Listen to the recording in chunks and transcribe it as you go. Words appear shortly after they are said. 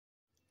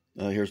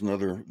Here's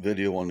another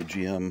video on the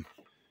GM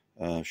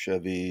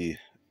Chevy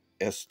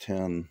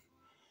S10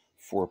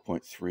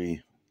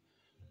 4.3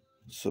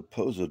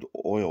 supposed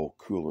oil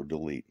cooler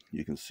delete.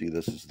 You can see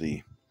this is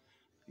the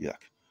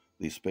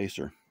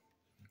spacer.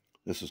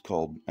 This is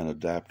called an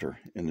adapter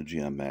in the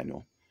GM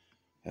manual.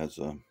 Has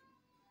a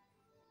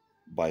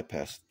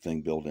bypass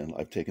thing built in.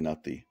 I've taken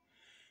out the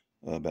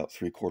about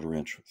 3/4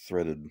 inch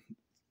threaded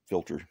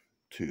filter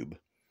tube.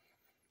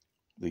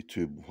 The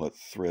tube what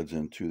threads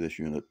into this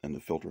unit and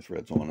the filter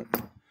threads on it.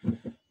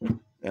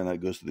 And that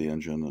goes to the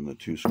engine and the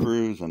 2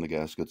 screws and the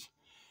gaskets.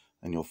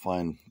 And you'll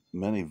find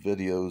many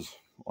videos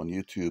on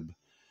YouTube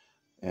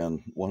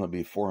and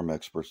wannabe forum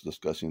experts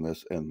discussing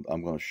this, and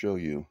I'm going to show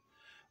you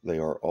they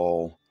are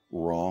all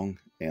wrong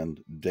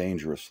and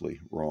dangerously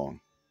wrong.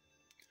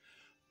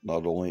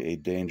 Not only a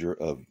danger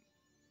of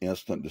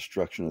instant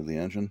destruction of the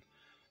engine,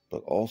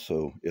 but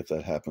also, if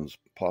that happens,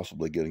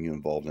 possibly getting you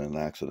involved in an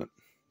accident.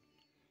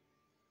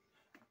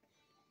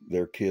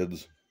 They're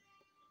kids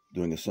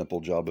doing a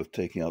simple job of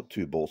taking out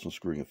 2 bolts and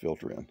screwing a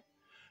filter in.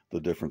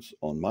 The difference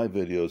on my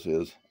videos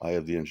is I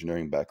have the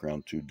engineering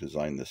background to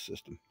design this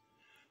system.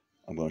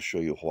 I'm going to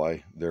show you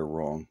why they're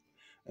wrong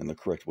and the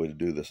correct way to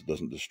do this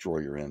doesn't destroy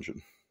your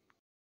engine.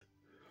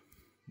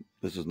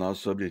 This is not a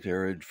subject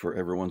area for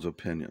everyone's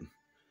opinion.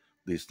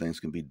 These things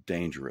can be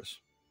dangerous.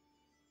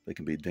 They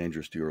can be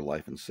dangerous to your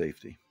life and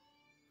safety.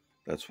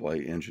 That's why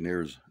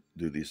engineers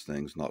do these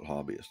things, not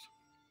hobbyists.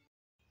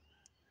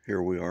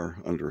 Here we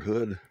are under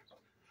hood,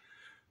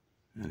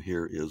 and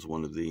here is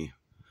one of the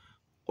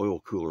oil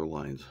cooler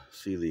lines.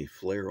 See the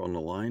flare on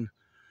the line?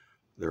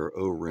 There are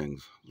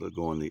O-rings that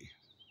go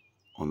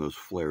on those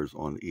flares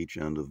on each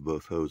end of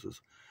both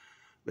hoses.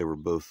 They were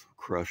both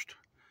crushed,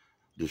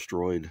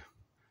 destroyed.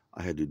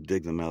 I had to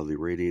dig them out of the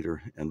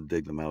radiator and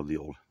dig them out of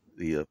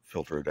the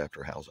filter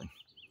adapter housing.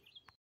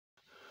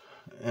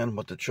 And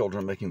what the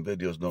children making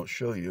videos don't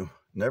show you,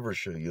 never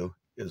show you,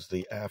 is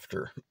the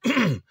after.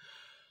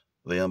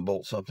 They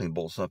unbolt something,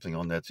 bolt something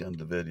on, that's the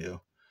end of the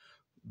video.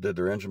 Did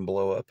their engine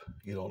blow up?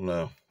 You don't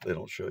know. They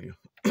don't show you.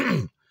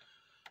 Here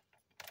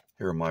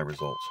are my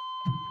results.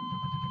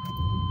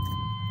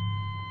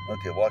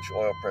 Okay, watch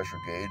oil pressure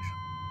gauge.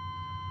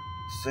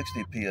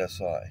 60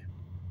 psi.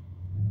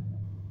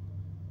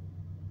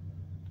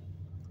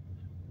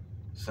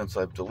 Since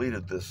I've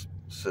deleted this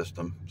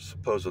system,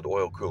 supposed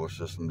oil cooler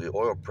system, the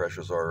oil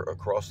pressures are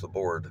across the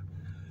board,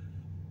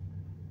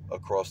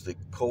 across the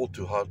cold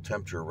to hot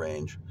temperature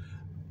range,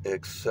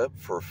 except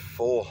for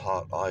full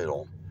hot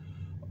idle,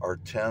 are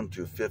 10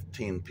 to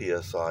 15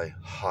 psi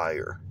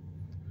higher.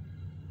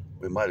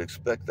 We might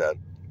expect that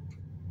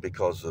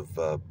because of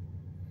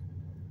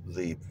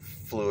the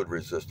fluid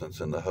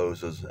resistance in the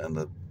hoses and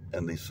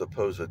the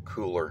supposed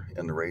cooler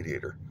in the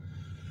radiator.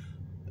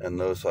 And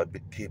notice I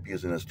keep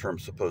using this term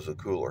supposed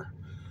cooler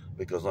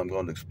because I'm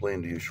going to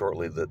explain to you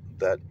shortly that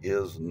that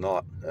is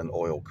not an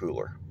oil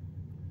cooler.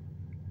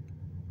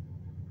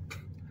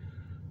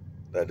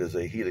 That is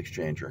a heat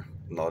exchanger,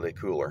 not a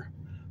cooler.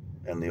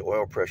 And the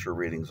oil pressure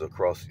readings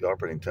across the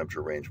operating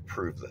temperature range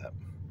prove that.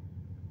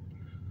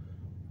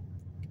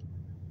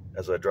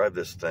 As I drive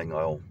this thing,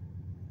 I'll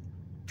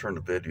turn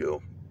the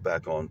video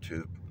back on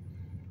to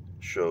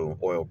show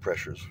oil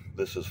pressures.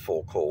 This is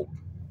full cold.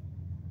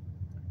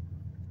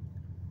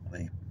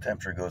 The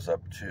temperature goes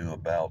up to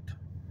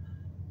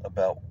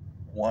about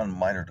one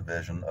minor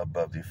division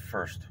above the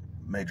first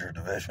major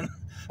division.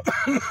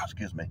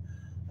 Excuse me,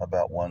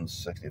 about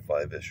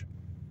 165-ish.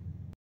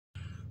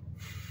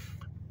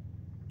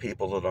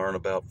 People that aren't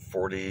about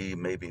 40,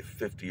 maybe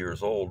 50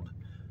 years old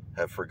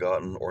have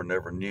forgotten or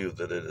never knew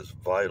that it is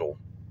vital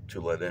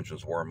to let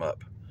engines warm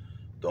up.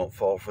 Don't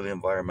fall for the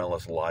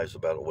environmentalist lies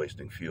about it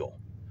wasting fuel.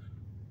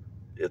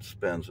 It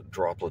spends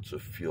droplets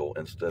of fuel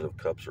instead of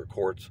cups or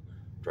quarts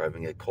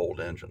driving a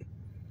cold engine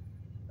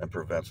and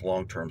prevents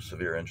long-term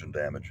severe engine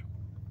damage.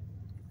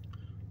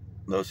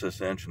 Notice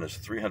this engine is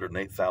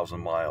 308,000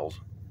 miles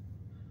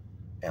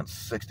and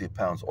 60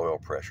 pounds oil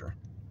pressure.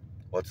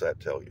 What's that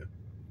tell you?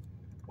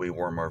 We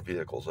warm our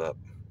vehicles up.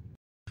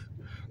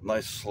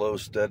 Nice, slow,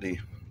 steady,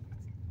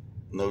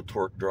 no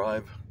torque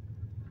drive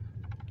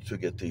to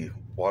get the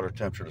water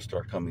temperature to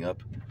start coming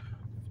up.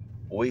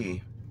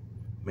 We,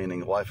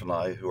 meaning wife and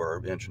I, who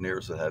are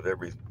engineers that have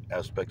every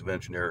aspect of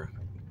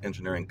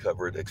engineering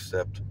covered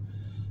except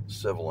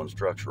civil and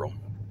structural,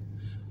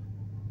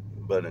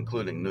 but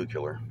including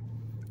nuclear,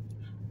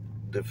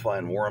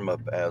 define warm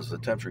up as the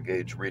temperature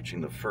gauge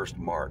reaching the first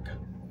mark,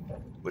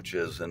 which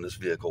is in this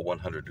vehicle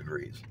 100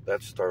 degrees.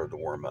 That's started to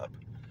warm up,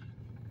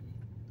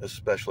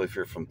 especially if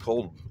you're from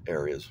cold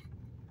areas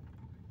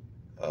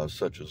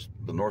such as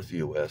the North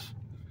U.S.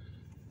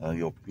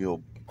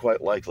 You'll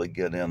quite likely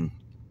get in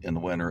the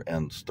winter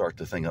and start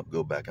the thing up,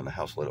 go back in the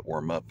house, let it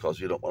warm up, because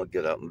you don't want to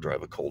get out and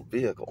drive a cold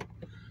vehicle.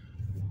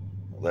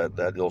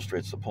 That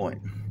illustrates the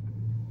point.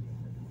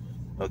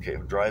 Okay,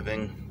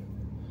 driving,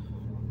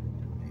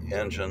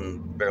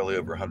 engine barely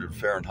over 100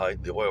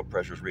 Fahrenheit, the oil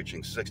pressure is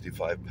reaching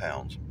 65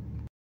 pounds.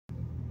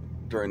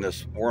 During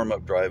this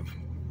warm-up drive,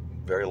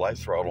 very light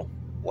throttle,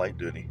 light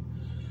duty.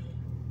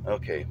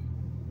 Okay,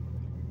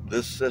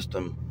 This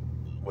system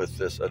with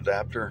this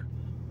adapter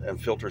and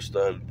filter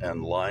stud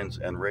and lines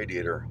and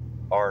radiator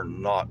are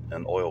not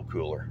an oil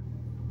cooler.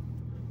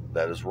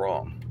 That is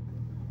wrong.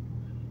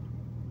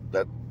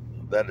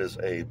 That is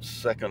a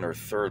second or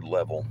third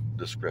level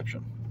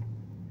description.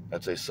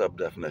 That's a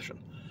sub-definition.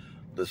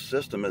 The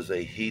system is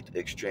a heat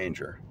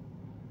exchanger.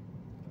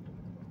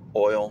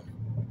 Oil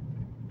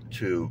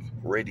to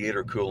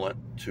radiator coolant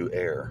to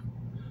air.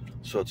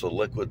 So it's a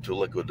liquid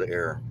to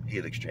air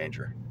heat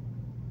exchanger.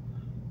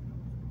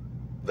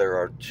 There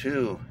are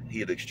two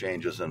heat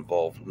exchanges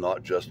involved,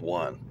 not just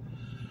one.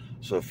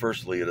 So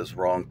firstly, it is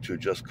wrong to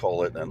just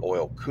call it an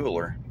oil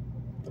cooler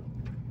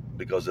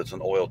because it's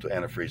an oil to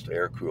antifreeze to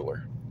air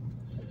cooler.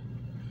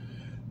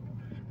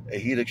 A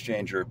heat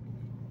exchanger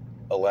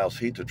allows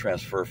heat to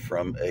transfer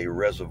from a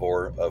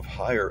reservoir of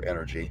higher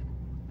energy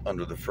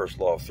under the first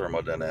law of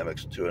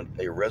thermodynamics to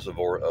a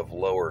reservoir of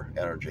lower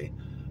energy,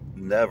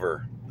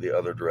 never the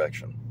other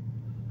direction.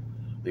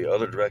 The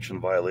other direction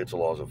violates the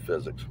laws of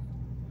physics.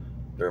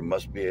 There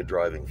must be a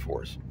driving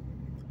force.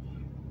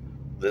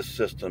 This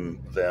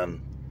system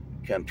then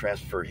can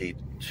transfer heat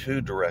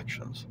two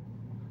directions,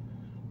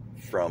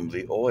 from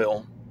the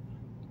oil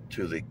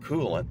to the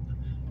coolant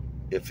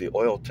if the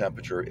oil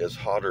temperature is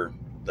hotter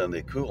than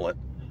the coolant,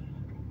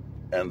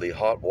 and the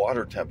hot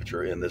water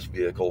temperature in this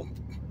vehicle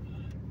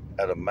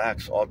at a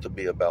max ought to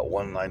be about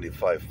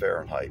 195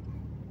 Fahrenheit.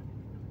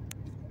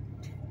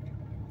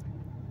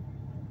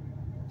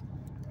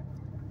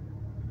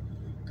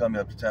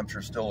 Coming up to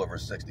temperature still over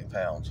 60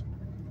 pounds.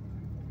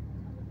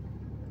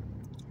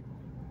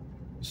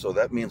 So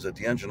that means that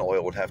the engine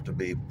oil would have to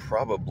be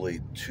probably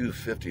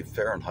 250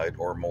 Fahrenheit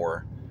or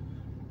more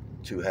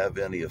to have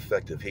any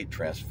effective heat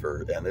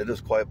transfer, and it is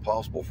quite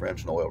possible for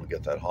engine oil to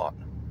get that hot.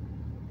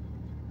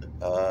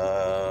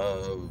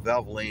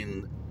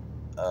 Valvoline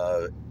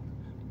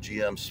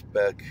GM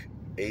spec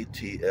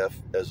ATF,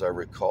 as I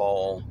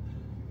recall,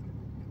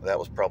 that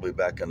was probably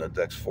back in the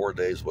Dex 4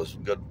 days, was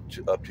good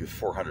to up to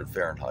 400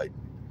 Fahrenheit.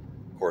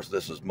 Of course,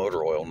 this is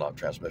motor oil, not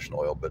transmission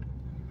oil, but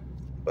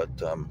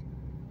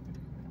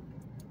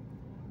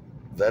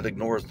that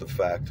ignores the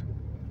fact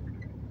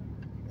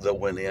that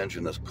when the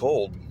engine is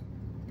cold,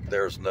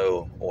 there's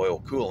no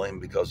oil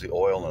cooling because the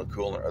oil and the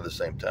coolant are the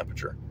same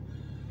temperature.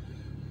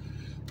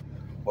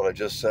 What I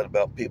just said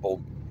about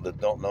people that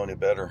don't know any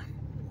better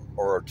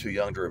or are too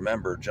young to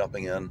remember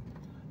jumping in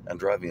and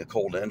driving a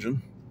cold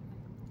engine,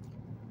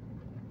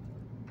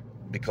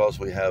 because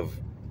we have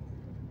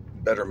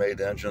better made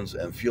engines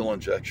and fuel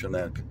injection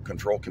and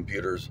control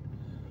computers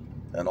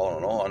and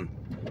on,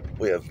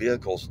 we have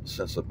vehicles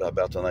since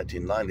about the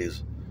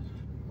 1990s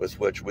with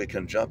which we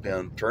can jump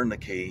in, turn the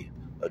key,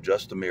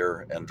 adjust the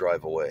mirror, and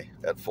drive away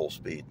at full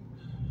speed.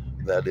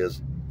 That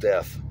is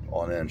death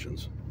on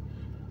engines.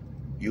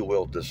 You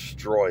will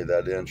destroy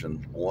that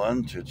engine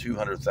 1 to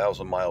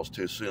 200,000 miles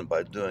too soon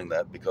by doing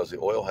that, because the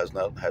oil has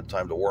not had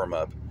time to warm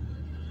up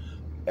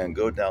and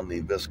go down the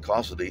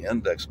viscosity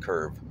index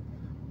curve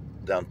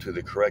down to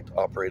the correct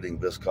operating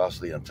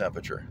viscosity and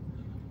temperature.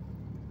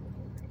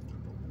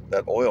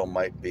 That oil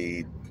might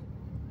be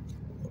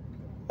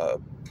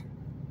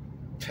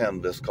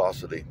 10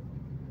 viscosity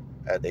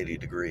at 80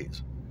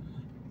 degrees.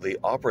 The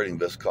operating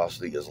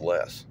viscosity is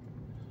less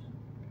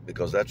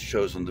because that's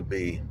chosen to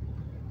be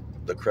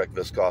the correct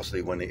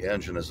viscosity when the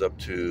engine is up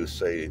to,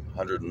 say,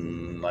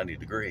 190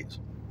 degrees.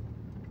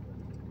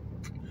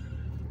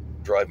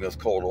 Driving with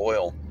cold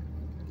oil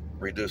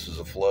reduces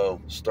the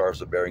flow, starves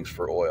the bearings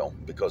for oil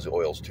because the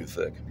oil is too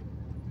thick.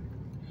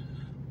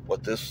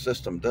 What this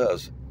system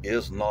does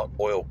is not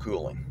oil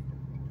cooling.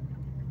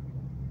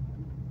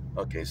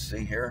 Okay,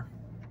 see here?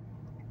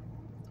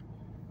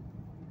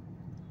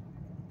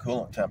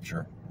 Coolant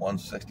temperature,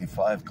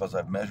 165 because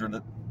I've measured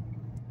it.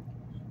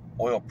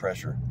 Oil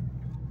pressure,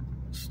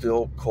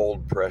 still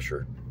cold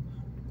pressure.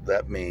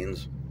 That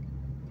means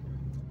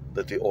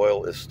that the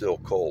oil is still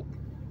cold.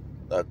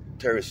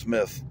 Terry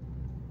Smith,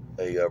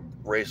 a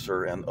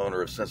racer and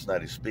owner of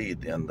Cincinnati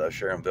Speed in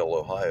Sharonville,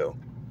 Ohio,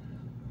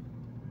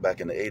 back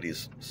in the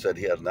 80s, said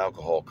he had an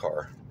alcohol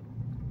car.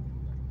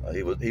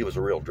 He was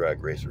a real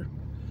drag racer.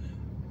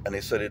 And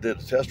he said he did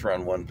a test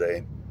run one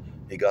day.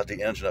 He got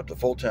the engine up to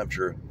full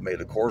temperature,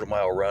 made a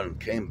quarter-mile run,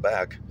 came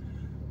back,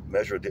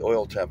 measured the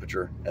oil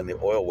temperature, and the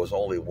oil was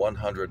only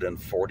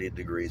 140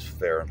 degrees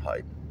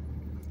Fahrenheit.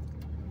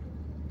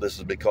 This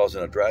is because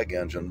in a drag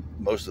engine,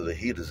 most of the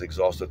heat is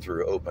exhausted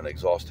through open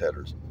exhaust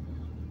headers.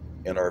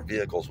 In our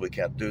vehicles, we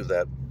can't do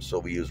that, so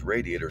we use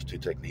radiators to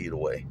take the heat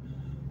away.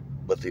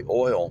 But the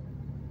oil,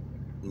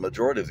 the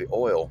majority of the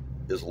oil,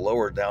 is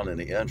lower down in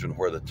the engine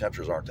where the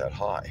temperatures aren't that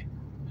high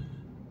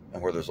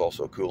and where there's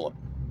also coolant.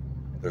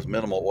 There's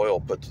minimal oil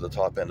put to the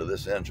top end of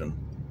this engine,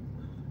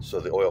 so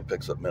the oil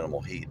picks up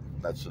minimal heat.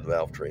 That's the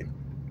valve train.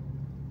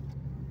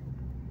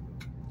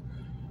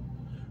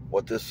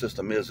 What this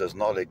system is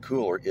not a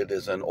cooler, it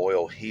is an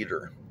oil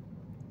heater.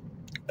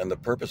 And the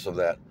purpose of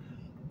that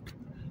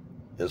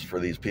is for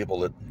these people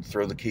that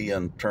throw the key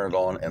in, turn it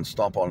on, and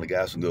stomp on the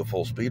gas and go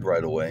full speed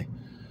right away,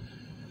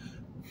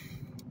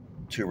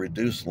 to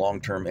reduce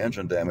long-term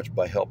engine damage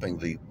by helping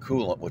the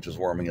coolant, which is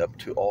warming up,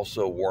 to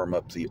also warm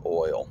up the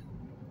oil.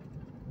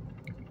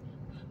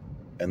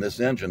 And this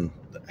engine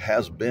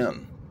has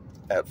been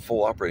at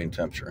full operating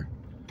temperature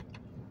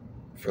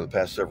for the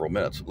past several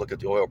minutes. Look at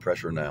the oil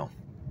pressure now.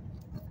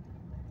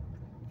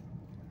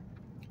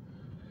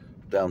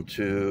 Down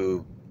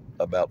to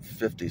about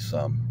 50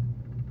 some.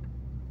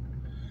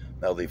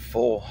 Now the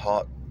full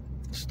hot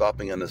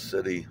stopping in the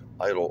city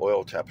idle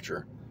oil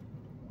temperature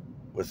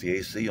with the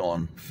AC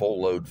on, full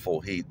load,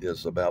 full heat,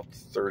 is about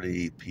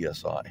 30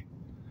 psi.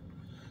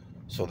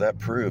 So that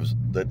proves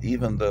that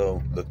even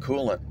though the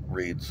coolant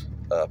reads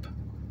up,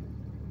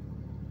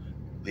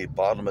 the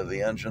bottom of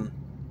the engine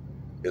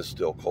is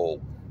still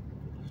cold.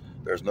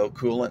 There's no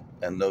coolant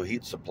and no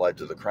heat supplied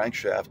to the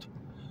crankshaft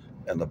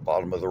and the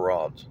bottom of the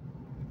rods.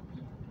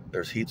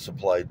 There's heat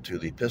supplied to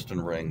the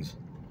piston rings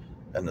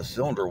and the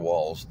cylinder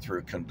walls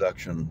through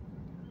conduction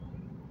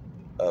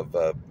of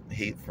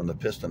heat from the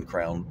piston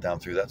crown down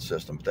through that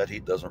system. But that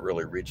heat doesn't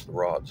really reach the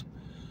rods.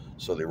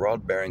 So the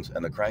rod bearings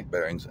and the crank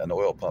bearings and the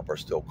oil pump are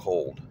still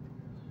cold.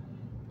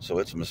 So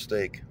it's a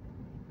mistake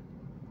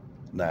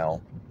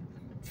now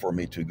for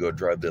me to go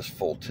drive this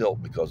full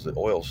tilt because the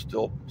oil's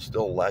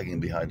still lagging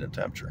behind in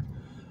temperature.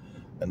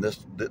 And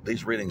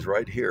these readings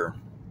right here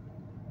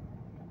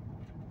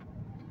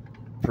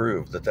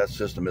prove that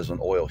system is an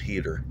oil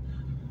heater,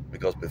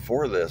 because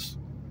before this,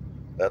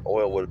 that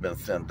oil would have been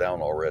thinned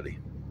down already.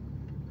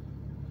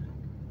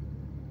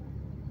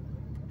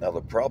 Now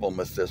the problem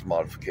with this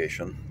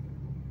modification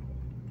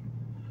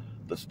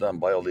that's done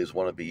by all these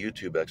wannabe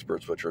YouTube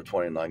experts, which are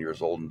 29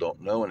 years old and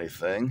don't know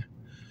anything,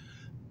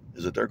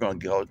 is that they're going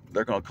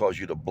to cause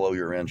you to blow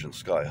your engine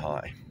sky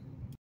high.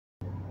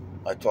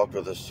 I talked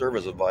with a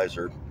service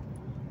advisor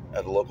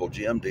at a local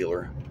GM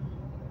dealer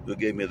who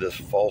gave me this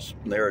false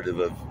narrative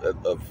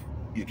of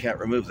you can't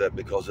remove that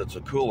because it's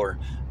a cooler,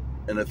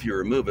 and if you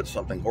remove it,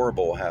 something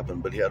horrible will happen.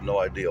 But he had no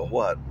idea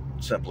what.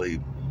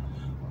 Simply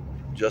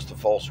just a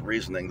false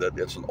reasoning that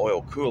it's an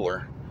oil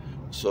cooler,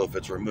 so if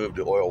it's removed,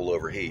 the oil will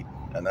overheat,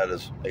 and that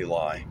is a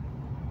lie.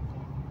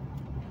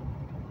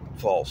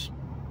 False.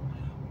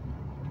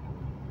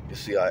 You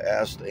see, I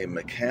asked a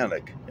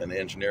mechanic an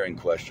engineering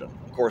question.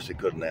 Of course, he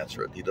couldn't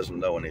answer it. He doesn't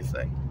know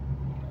anything.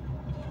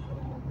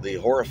 The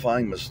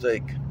horrifying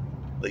mistake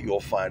that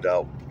you'll find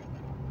out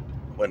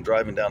when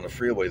driving down the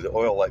freeway, the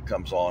oil light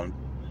comes on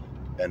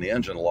and the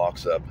engine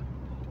locks up,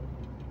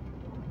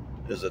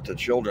 is that the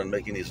children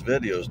making these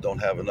videos don't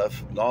have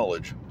enough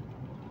knowledge,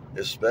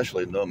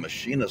 especially no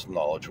machinist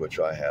knowledge, which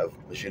I have,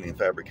 machining,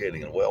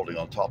 fabricating, and welding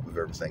on top of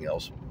everything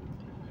else.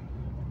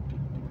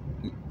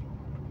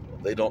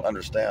 They don't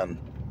understand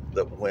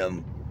that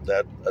when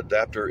that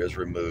adapter is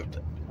removed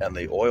and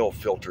the oil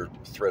filter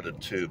threaded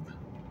tube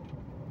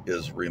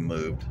is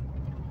removed,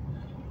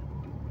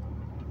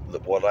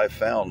 that what I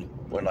found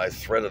when I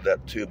threaded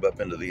that tube up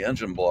into the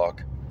engine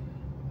block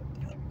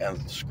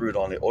and screwed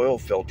on the oil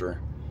filter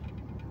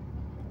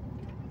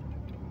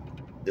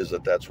is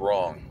that that's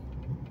wrong,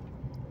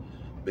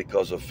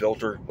 because the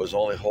filter was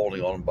only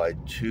holding on by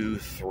 2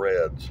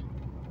 threads.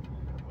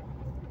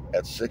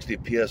 At 60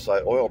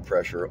 psi oil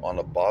pressure on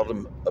the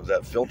bottom of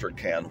that filter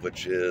can,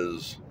 which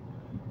is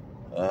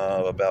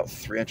about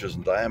 3 inches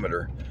in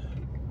diameter,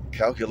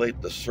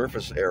 calculate the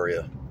surface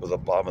area of the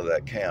bottom of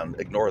that can,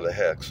 ignore the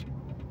hex,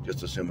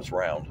 just assume it's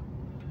round.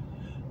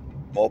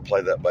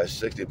 Multiply that by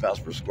 60 pounds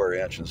per square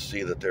inch and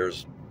see that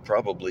there's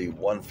probably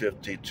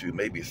 150 to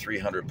maybe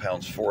 300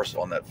 pounds force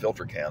on that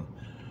filter can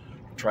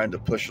trying to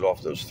push it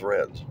off those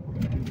threads.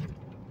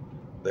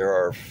 There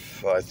are,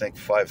 I think,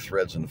 5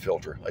 threads in the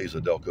filter. I use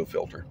a Delco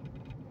filter.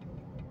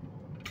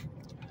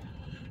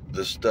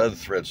 The stud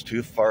threads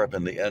too far up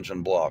in the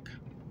engine block,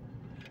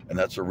 and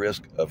that's a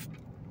risk of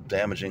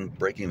damaging,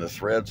 breaking the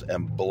threads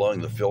and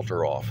blowing the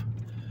filter off.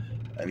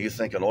 And you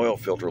think an oil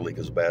filter leak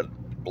is bad,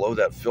 blow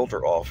that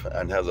filter off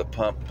and have the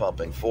pump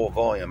pumping full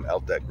volume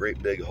out that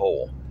great big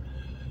hole.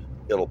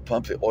 It'll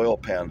pump the oil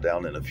pan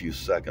down in a few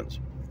seconds.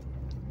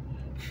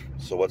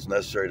 So what's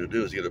necessary to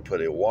do is either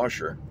put a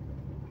washer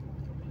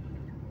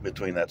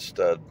between that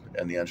stud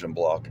and the engine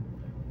block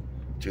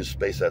to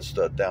space that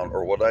stud down,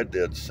 or what I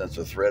did, since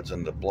the threads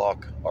in the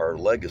block are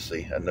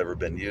legacy and never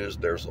been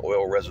used, there's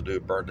oil residue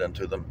burned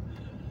into them,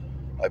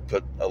 I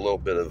put a little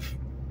bit of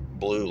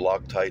blue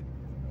Loctite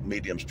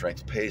medium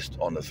strength paste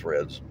on the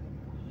threads.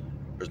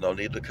 There's no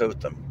need to coat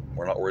them.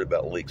 We're not worried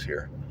about leaks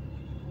here.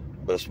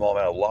 But a small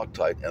amount of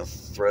Loctite, and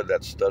thread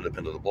that stud up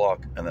into the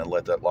block, and then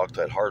let that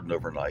Loctite harden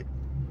overnight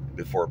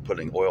before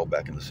putting oil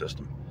back in the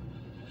system.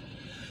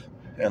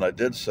 And I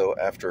did so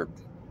after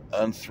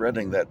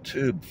unthreading that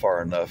tube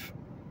far enough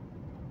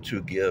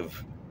to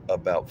give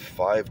about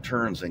 5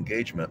 turns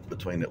engagement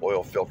between the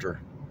oil filter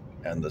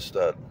and the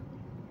stud.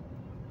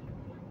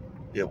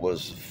 It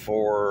was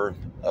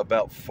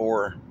about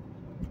 4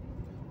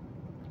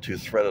 to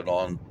thread it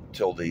on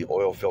till the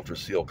oil filter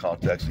seal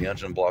contacts the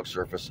engine block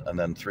surface, and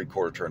then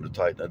 3/4 turn to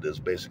tighten it is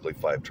basically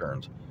 5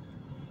 turns.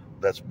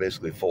 That's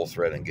basically full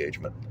thread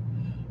engagement.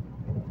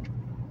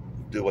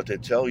 Do what they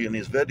tell you in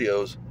these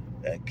videos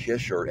and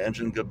kiss your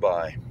engine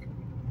goodbye.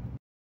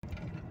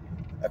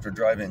 After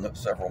driving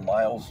several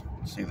miles,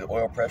 see the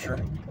oil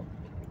pressure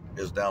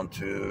is down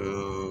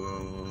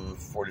to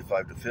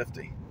 45 to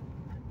 50.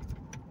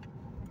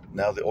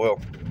 Now the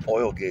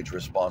oil gauge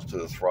responds to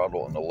the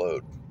throttle and the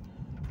load.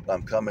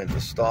 I'm coming to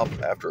stop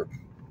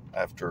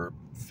after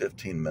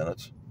 15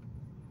 minutes,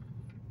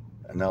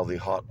 and now the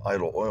hot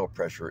idle oil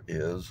pressure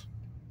is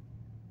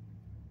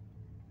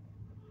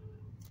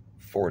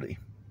 40.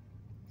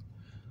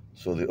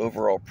 So the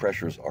overall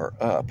pressures are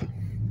up,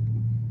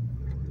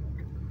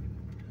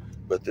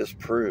 but this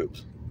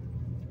proves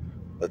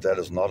that that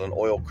is not an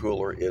oil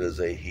cooler, it is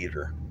a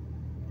heater.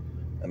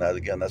 And that,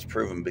 again, that's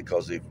proven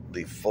because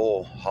the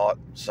full hot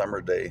summer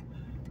day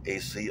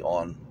AC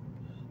on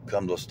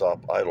come to a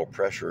stop idle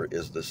pressure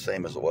is the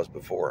same as it was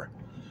before.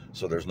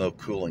 So there's no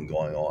cooling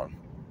going on.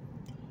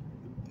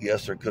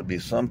 Yes, there could be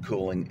some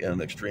cooling in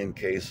an extreme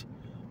case.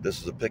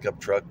 This is a pickup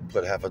truck,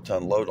 put half a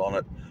ton load on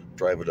it,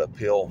 drive it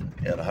uphill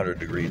in a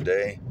 100-degree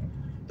day.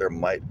 There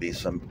might be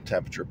some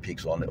temperature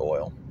peaks on the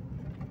oil.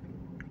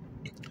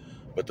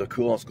 But the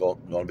coolant's going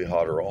to be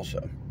hotter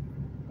also.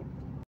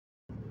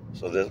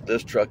 So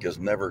this truck is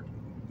never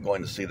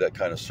going to see that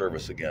kind of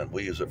service again.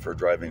 We use it for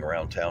driving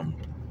around town,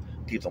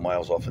 keep the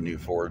miles off a new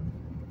Ford.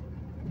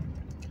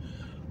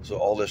 So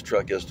all this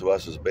truck is to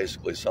us is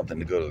basically something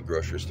to go to the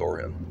grocery store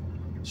in.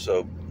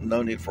 So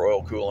no need for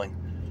oil cooling.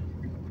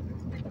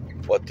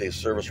 What the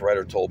service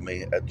writer told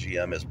me at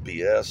GM is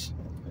BS.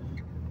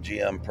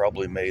 GM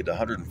probably made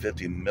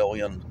 150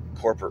 million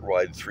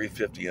corporate-wide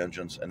 350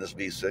 engines, and this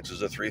V6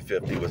 is a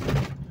 350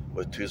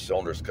 with 2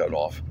 cylinders cut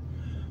off.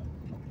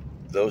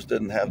 Those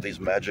didn't have these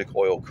magic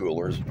oil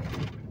coolers.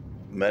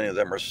 Many of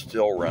them are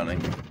still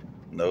running.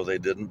 No, they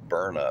didn't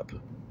burn up.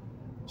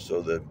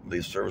 So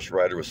the service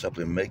writer was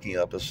simply making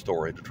up a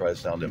story to try to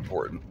sound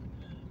important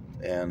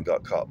and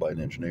got caught by an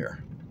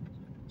engineer.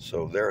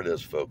 So there it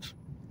is, folks.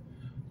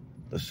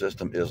 The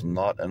system is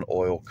not an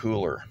oil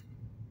cooler.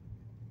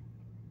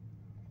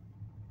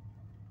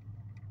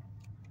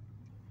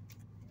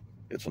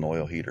 It's an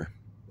oil heater.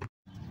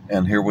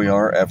 And here we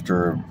are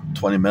after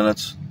 20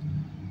 minutes,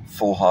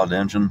 full hot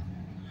engine.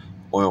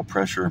 Oil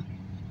pressure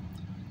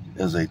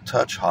is a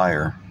touch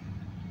higher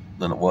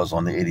than it was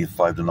on the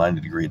 85 to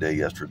 90 degree day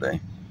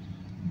yesterday,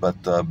 but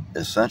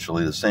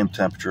essentially the same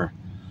temperature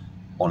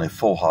on a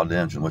full hot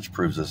engine, which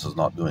proves this is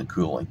not doing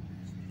cooling.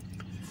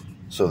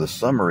 So the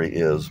summary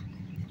is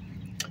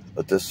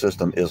that this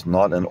system is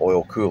not an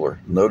oil cooler.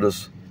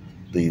 Notice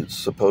the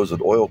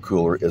supposed oil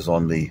cooler is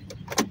on the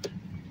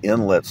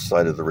inlet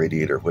side of the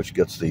radiator, which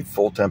gets the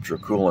full temperature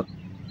coolant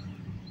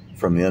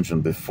from the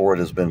engine before it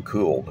has been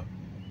cooled.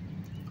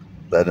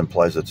 That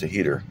implies it's a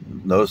heater.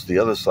 Notice the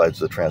other side's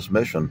the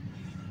transmission.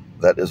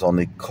 That is on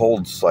the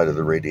cold side of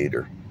the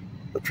radiator.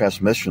 The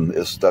transmission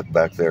is stuck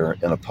back there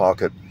in a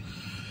pocket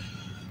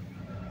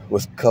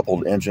with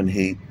coupled engine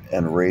heat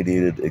and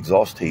radiated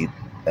exhaust heat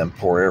and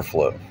poor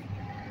airflow.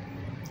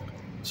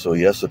 So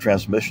yes, the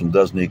transmission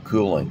does need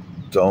cooling.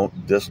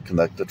 Don't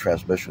disconnect the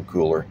transmission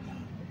cooler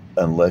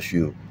unless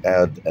you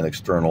add an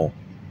external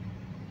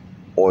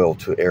oil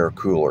to air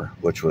cooler,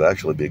 which would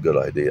actually be a good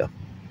idea.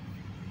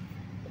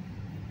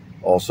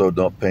 Also,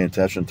 don't pay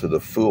attention to the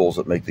fools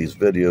that make these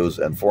videos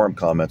and forum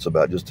comments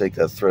about just take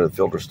that threaded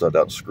filter stud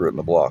out and screw it in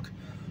the block.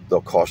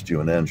 They'll cost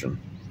you an engine.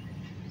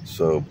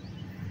 So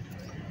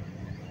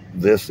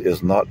this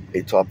is not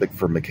a topic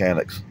for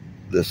mechanics.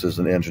 This is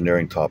an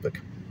engineering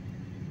topic.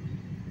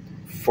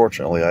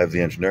 Fortunately, I have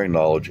the engineering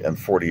knowledge and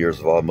 40 years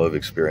of automotive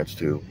experience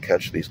to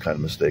catch these kind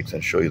of mistakes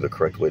and show you the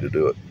correct way to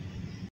do it.